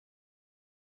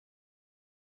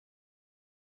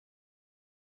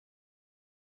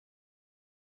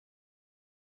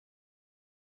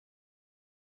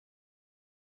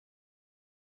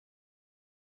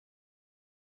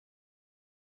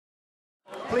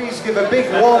Please give a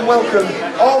big warm welcome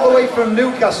all the way from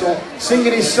Newcastle,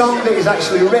 singing his song that is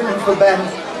actually written for Ben.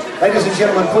 Ladies and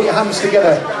gentlemen, put your hands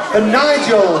together for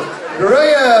Nigel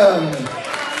Graham.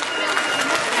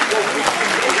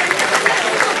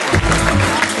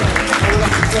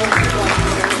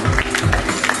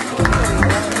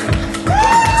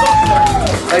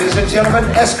 Ladies and gentlemen,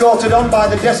 escorted on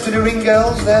by the Destiny Ring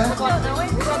girls there.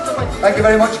 Thank you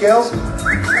very much, girls.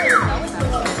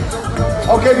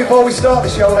 Okay, before we start the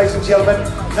show, ladies and gentlemen,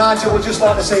 Nigel would just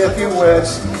like to say a few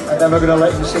words, and then we're going to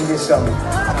let him sing his song.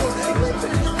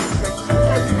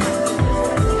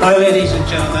 Hi, ladies and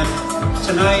gentlemen.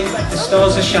 Tonight, the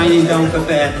stars are shining down for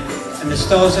Ben, and the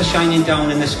stars are shining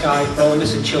down in the sky for all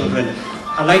innocent children.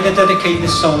 I'd like to dedicate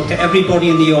this song to everybody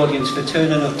in the audience for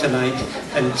turning up tonight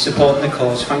and supporting the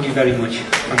cause. Thank you very much.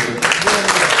 Thank you.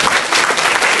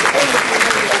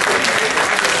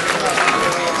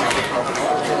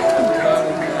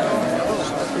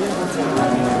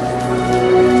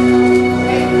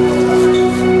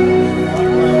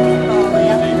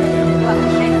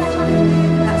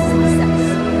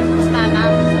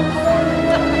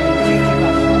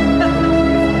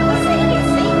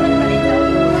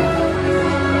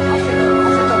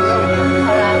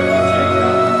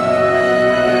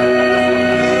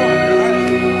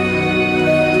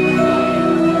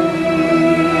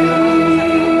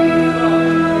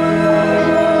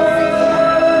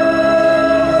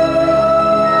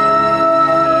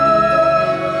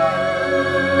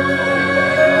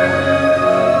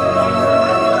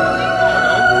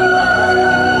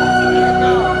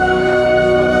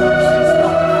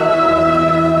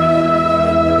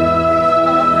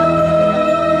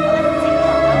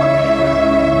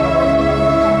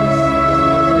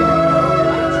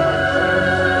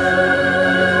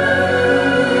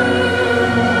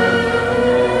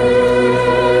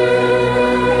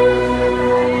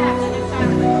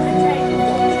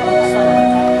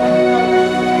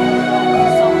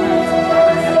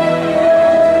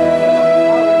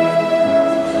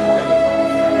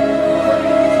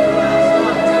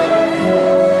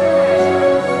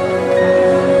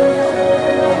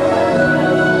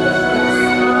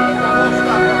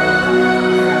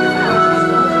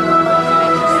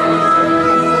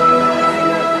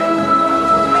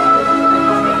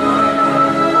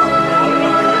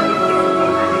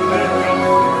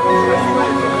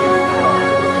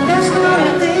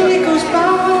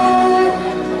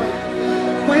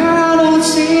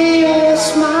 See your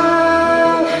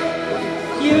smile,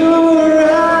 you were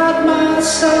at my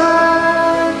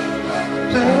side,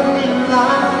 playing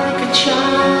like a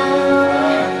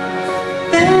child.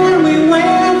 Then we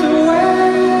went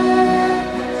away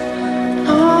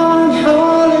on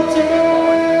holiday.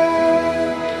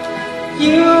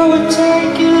 You were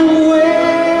taken away,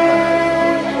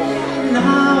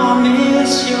 now I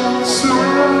miss your smile.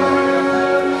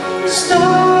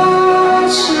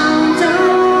 Stars shine down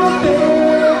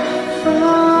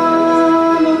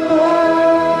from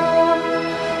above.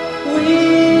 We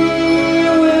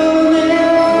will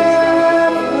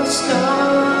never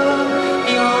stop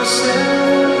your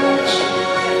search,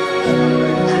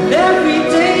 and every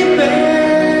day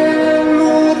Ben,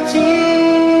 more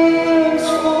tears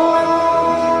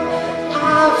fall.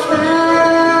 Our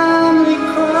family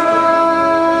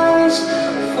cries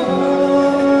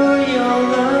for your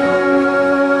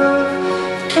love.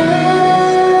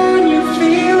 Can you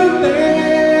feel it,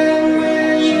 Ben,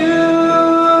 where you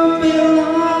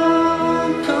belong?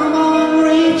 Come on,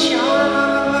 reach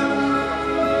out.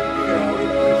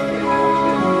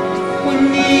 We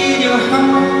need your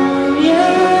home,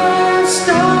 yeah.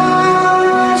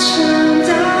 Stars shine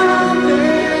down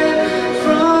there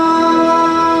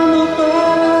from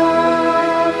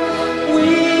above.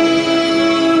 We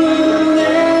will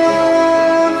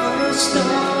never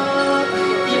stop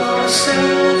your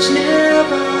search,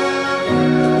 never.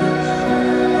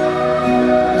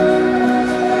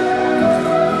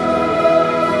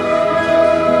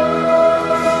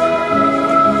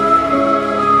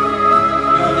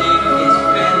 Your name is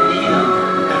Ben,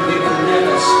 and we will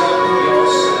never stop your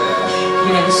search.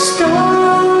 Yes,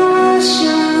 stars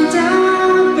shine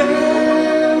down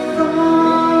there from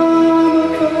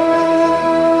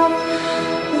above.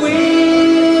 We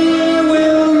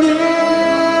will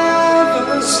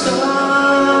never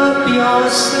stop your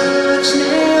search,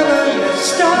 never. Yes,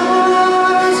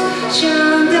 stars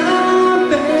shine down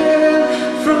there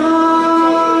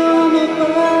from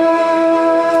above.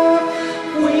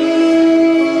 We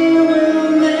will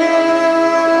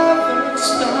never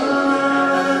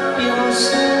stop your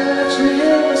search,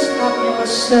 never stop your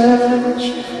search.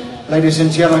 Ladies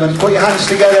and gentlemen, put your hands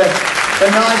together for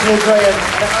Nigel Graham.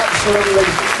 Absolutely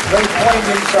Very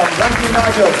poignant song. Thank you,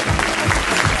 Nigel.